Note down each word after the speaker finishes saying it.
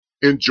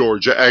In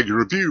Georgia Ag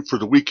Review for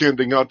the week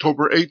ending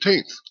October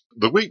 18th.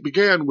 The week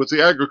began with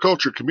the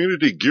agriculture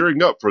community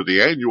gearing up for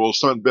the annual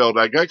Sunbelt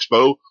Ag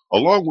Expo,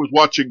 along with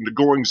watching the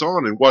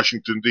goings-on in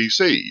Washington,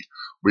 D.C.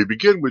 We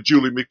begin with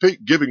Julie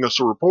McPeak giving us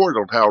a report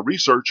on how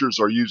researchers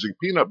are using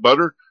peanut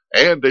butter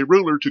and a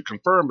ruler to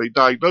confirm a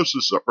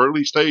diagnosis of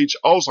early-stage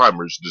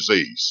Alzheimer's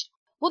disease.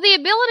 Well, the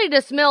ability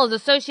to smell is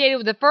associated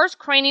with the first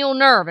cranial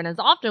nerve and is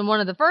often one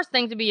of the first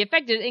things to be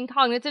affected in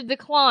cognitive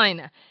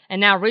decline.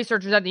 And now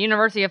researchers at the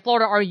University of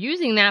Florida are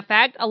using that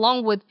fact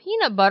along with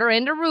peanut butter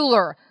and a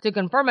ruler to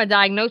confirm a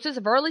diagnosis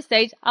of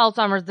early-stage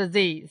Alzheimer's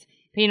disease.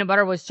 Peanut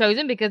butter was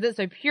chosen because it's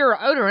a pure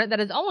odorant that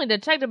is only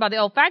detected by the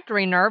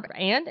olfactory nerve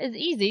and is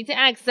easy to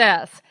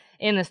access.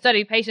 In the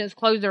study, patients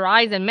closed their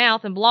eyes and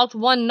mouth and blocked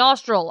one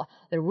nostril.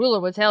 The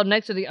ruler was held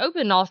next to the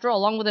open nostril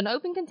along with an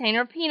open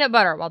container of peanut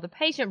butter while the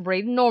patient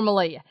breathed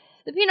normally.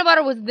 The peanut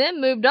butter was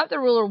then moved up the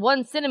ruler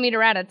 1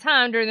 centimeter at a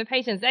time during the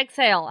patient's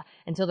exhale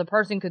until the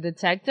person could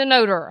detect an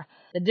odor.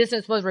 The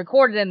distance was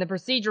recorded and the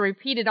procedure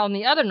repeated on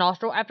the other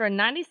nostril after a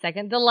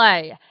 90-second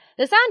delay.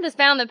 The scientists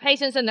found that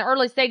patients in the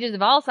early stages of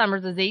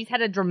Alzheimer's disease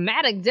had a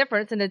dramatic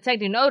difference in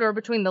detecting odor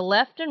between the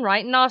left and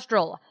right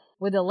nostril,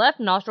 with the left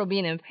nostril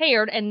being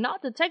impaired and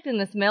not detecting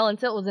the smell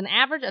until it was an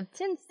average of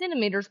 10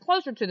 centimeters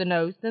closer to the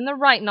nose than the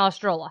right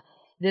nostril.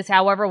 This,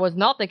 however, was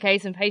not the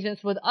case in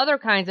patients with other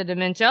kinds of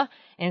dementia.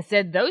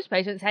 Instead, those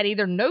patients had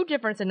either no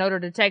difference in odor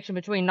detection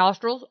between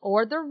nostrils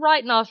or the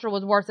right nostril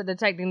was worse at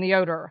detecting the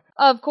odor.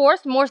 Of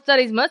course, more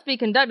studies must be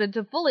conducted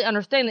to fully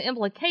understand the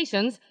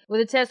implications, with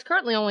the test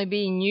currently only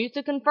being used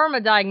to confirm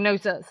a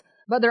diagnosis.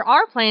 But there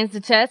are plans to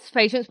test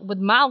patients with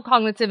mild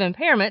cognitive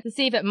impairment to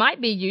see if it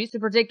might be used to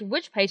predict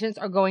which patients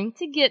are going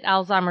to get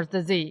Alzheimer's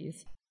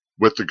disease.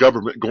 With the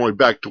government going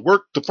back to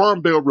work, the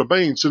Farm Bill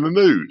remains in the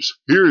news.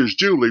 Here is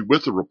Julie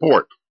with the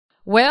report.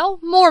 Well,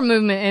 more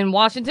movement in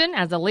Washington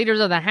as the leaders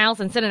of the House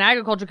and Senate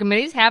Agriculture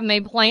Committees have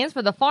made plans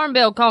for the Farm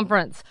Bill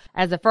Conference,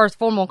 as the first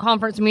formal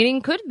conference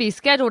meeting could be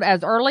scheduled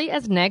as early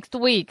as next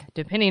week,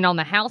 depending on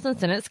the House and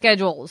Senate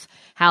schedules.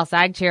 House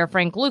Ag Chair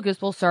Frank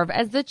Lucas will serve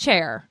as the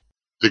chair.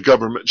 The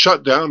government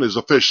shutdown is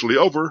officially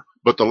over,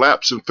 but the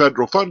lapse in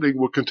federal funding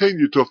will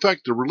continue to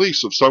affect the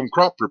release of some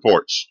crop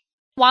reports.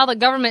 While the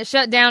government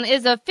shutdown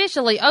is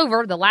officially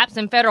over, the lapse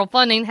in federal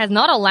funding has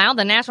not allowed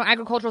the National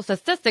Agricultural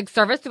Statistics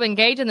Service to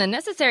engage in the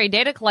necessary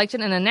data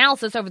collection and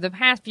analysis over the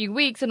past few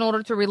weeks in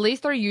order to release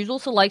their usual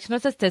selection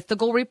of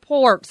statistical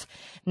reports.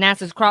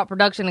 NASA's Crop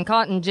Production and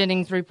Cotton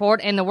Ginnings Report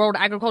and the World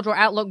Agricultural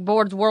Outlook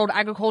Board's World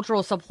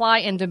Agricultural Supply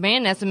and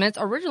Demand Estimates,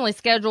 originally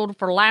scheduled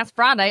for last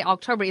Friday,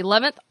 October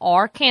 11th,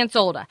 are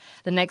canceled.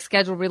 The next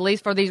scheduled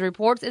release for these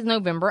reports is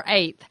November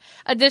 8th.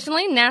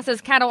 Additionally, NASA's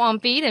Cattle on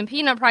Feed and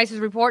Peanut Prices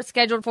report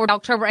scheduled for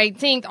October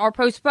 18th are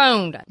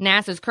postponed.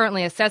 NASA is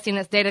currently assessing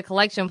its data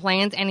collection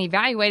plans and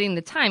evaluating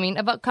the timing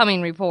of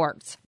upcoming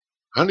reports.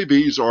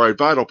 Honeybees are a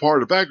vital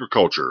part of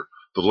agriculture.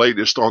 The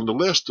latest on the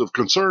list of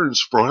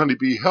concerns for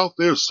honeybee health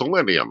is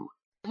selenium.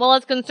 Well,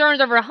 as concerns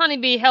over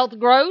honeybee health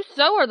grow,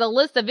 so are the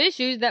list of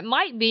issues that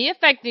might be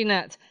affecting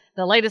it.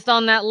 The latest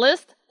on that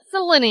list,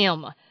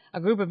 selenium.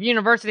 A group of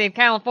University of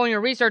California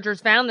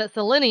researchers found that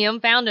selenium,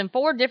 found in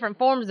 4 different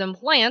forms in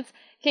plants,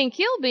 can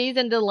kill bees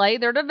and delay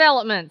their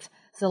development.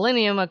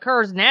 Selenium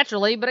occurs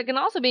naturally, but it can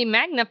also be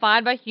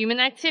magnified by human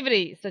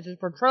activities, such as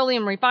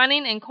petroleum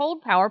refining and coal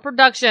power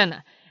production.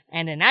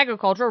 And in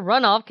agriculture,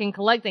 runoff can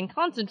collect and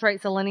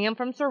concentrate selenium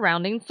from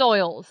surrounding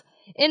soils.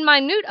 In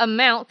minute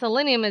amounts,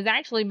 selenium is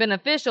actually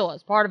beneficial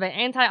as part of an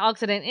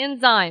antioxidant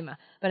enzyme,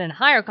 but in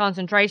higher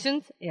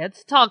concentrations,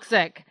 it's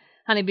toxic.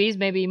 Honeybees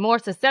may be more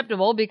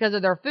susceptible because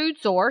of their food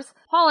source,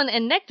 pollen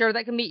and nectar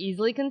that can be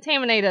easily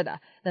contaminated.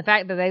 The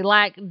fact that they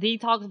lack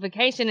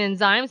detoxification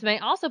enzymes may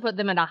also put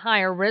them at a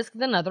higher risk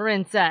than other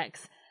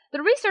insects.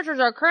 The researchers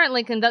are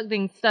currently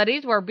conducting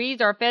studies where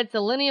bees are fed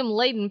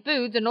selenium-laden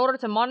foods in order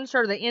to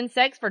monitor the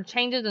insects for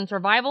changes in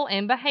survival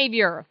and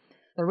behavior.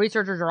 The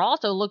researchers are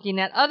also looking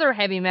at other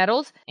heavy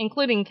metals,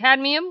 including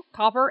cadmium,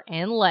 copper,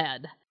 and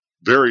lead.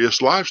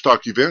 Various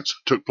livestock events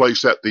took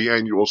place at the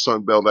annual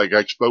Sunbelt Ag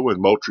Expo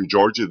in Moultrie,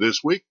 Georgia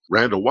this week.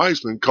 Randall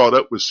Wiseman caught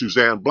up with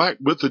Suzanne Black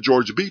with the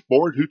Georgia Beef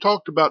Board, who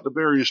talked about the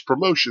various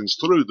promotions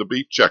through the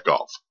beef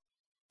checkoff.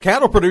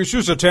 Cattle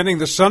producers attending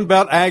the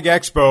Sunbelt Ag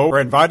Expo are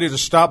invited to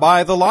stop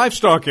by the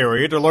livestock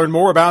area to learn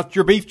more about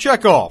your beef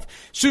checkoff.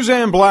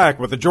 Suzanne Black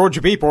with the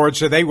Georgia Beef Board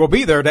said they will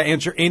be there to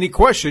answer any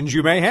questions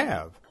you may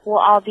have. We'll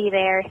all be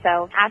there,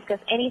 so ask us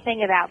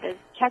anything about the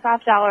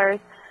checkoff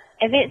dollars,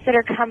 events that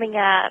are coming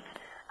up.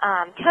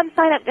 Come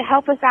sign up to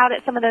help us out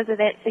at some of those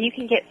events so you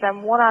can get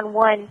some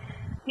one-on-one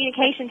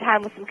communication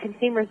time with some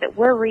consumers that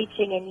we're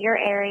reaching in your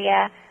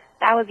area.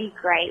 That would be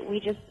great.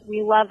 We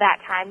love that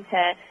time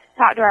to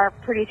talk to our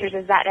producers,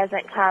 as that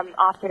doesn't come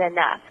often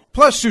enough.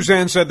 Plus,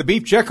 Suzanne said the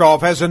beef checkoff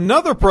has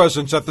another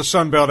presence at the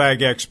Sunbelt Ag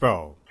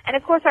Expo. And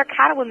of course, our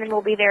cattle women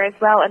will be there as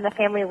well in the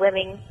family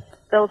living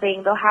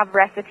building. They'll have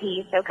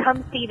recipes, so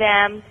come see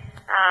them.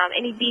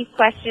 Any beef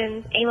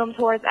questions, aim them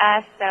towards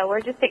us. So we're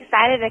just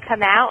excited to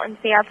come out and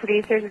see our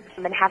producers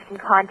and have some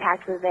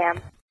contact with them.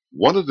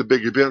 One of the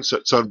big events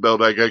at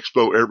Sunbelt Ag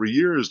Expo every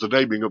year is the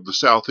naming of the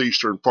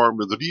Southeastern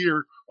Farmer of the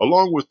Year,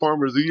 along with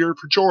Farmer of the Year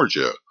for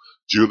Georgia.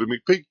 Julie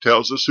McPeak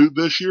tells us who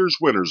this year's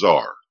winners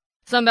are.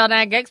 Sunbelt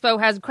Ag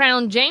Expo has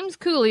crowned James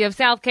Cooley of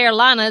South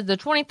Carolina as the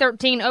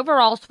 2013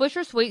 overall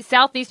Swisher Sweet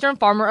Southeastern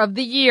Farmer of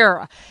the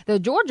Year. The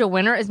Georgia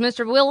winner is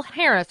Mr. Will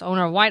Harris,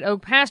 owner of White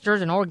Oak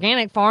Pastures, an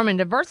organic farm and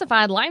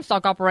diversified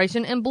livestock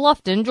operation in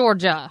Bluffton,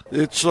 Georgia.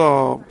 It's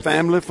a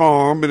family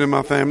farm, been in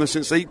my family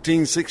since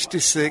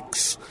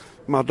 1866.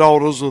 My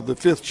daughters are the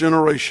fifth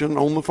generation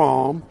on the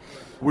farm.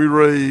 We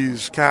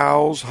raise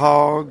cows,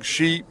 hogs,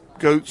 sheep,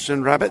 goats,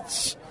 and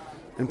rabbits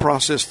and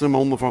process them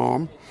on the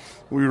farm.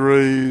 We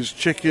raise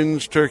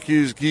chickens,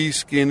 turkeys,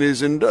 geese,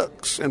 guineas, and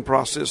ducks and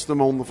process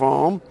them on the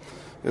farm,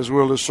 as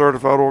well as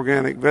certified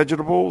organic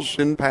vegetables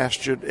and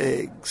pastured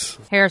eggs.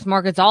 Harris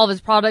markets all of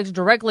his products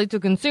directly to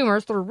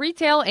consumers through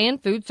retail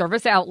and food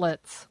service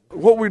outlets.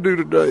 What we do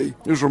today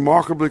is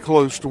remarkably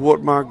close to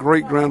what my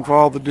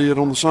great-grandfather did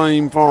on the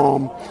same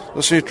farm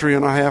a century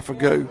and a half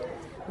ago.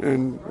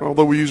 And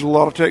although we use a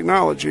lot of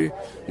technology,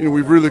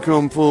 we've really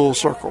come full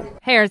circle.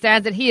 Harris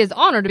adds that he is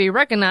honored to be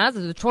recognized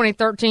as the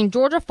 2013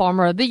 Georgia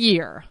Farmer of the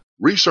Year.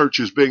 Research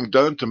is being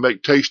done to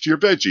make tastier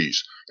veggies.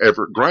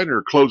 Everett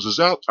Greiner closes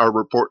out our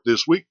report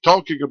this week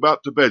talking about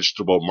the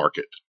vegetable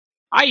market.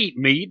 I eat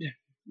meat,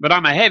 but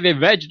I'm a heavy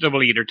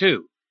vegetable eater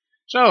too.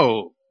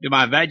 So, do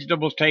my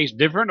vegetables taste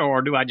different,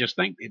 or do I just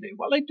think they do?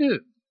 Well, they do.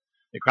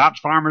 The crops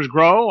farmers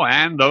grow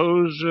and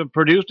those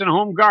produced in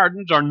home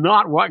gardens are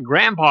not what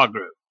Grandpa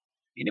grew.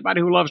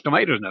 Anybody who loves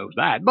tomatoes knows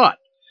that, but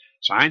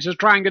science is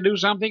trying to do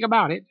something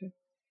about it.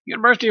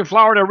 University of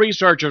Florida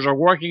researchers are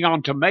working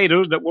on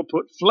tomatoes that will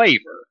put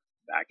flavor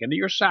back into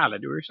your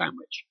salad or your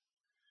sandwich.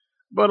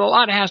 But a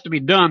lot has to be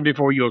done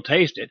before you'll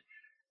taste it.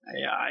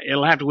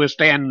 It'll have to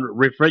withstand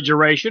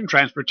refrigeration,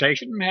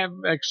 transportation, and have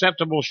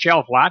acceptable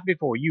shelf life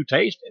before you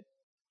taste it.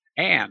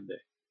 And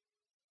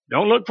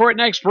don't look for it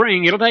next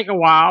spring. It'll take a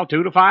while,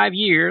 2 to 5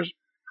 years.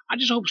 I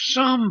just hope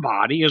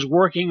somebody is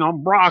working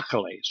on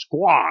broccoli,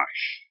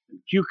 squash, and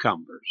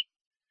cucumbers.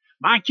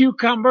 My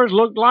cucumbers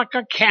looked like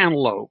a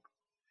cantaloupe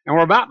and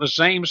were about the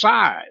same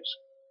size.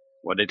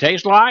 What they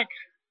taste like?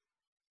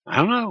 I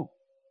don't know.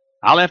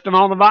 I left them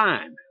on the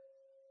vine.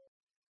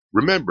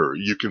 Remember,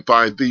 you can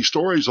find these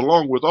stories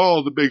along with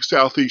all the big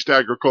Southeast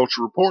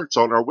agriculture reports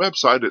on our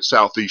website at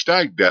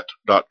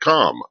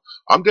southeastagnet.com.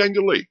 I'm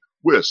Daniel Lee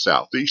with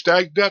Southeast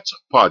AgNet's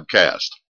podcast.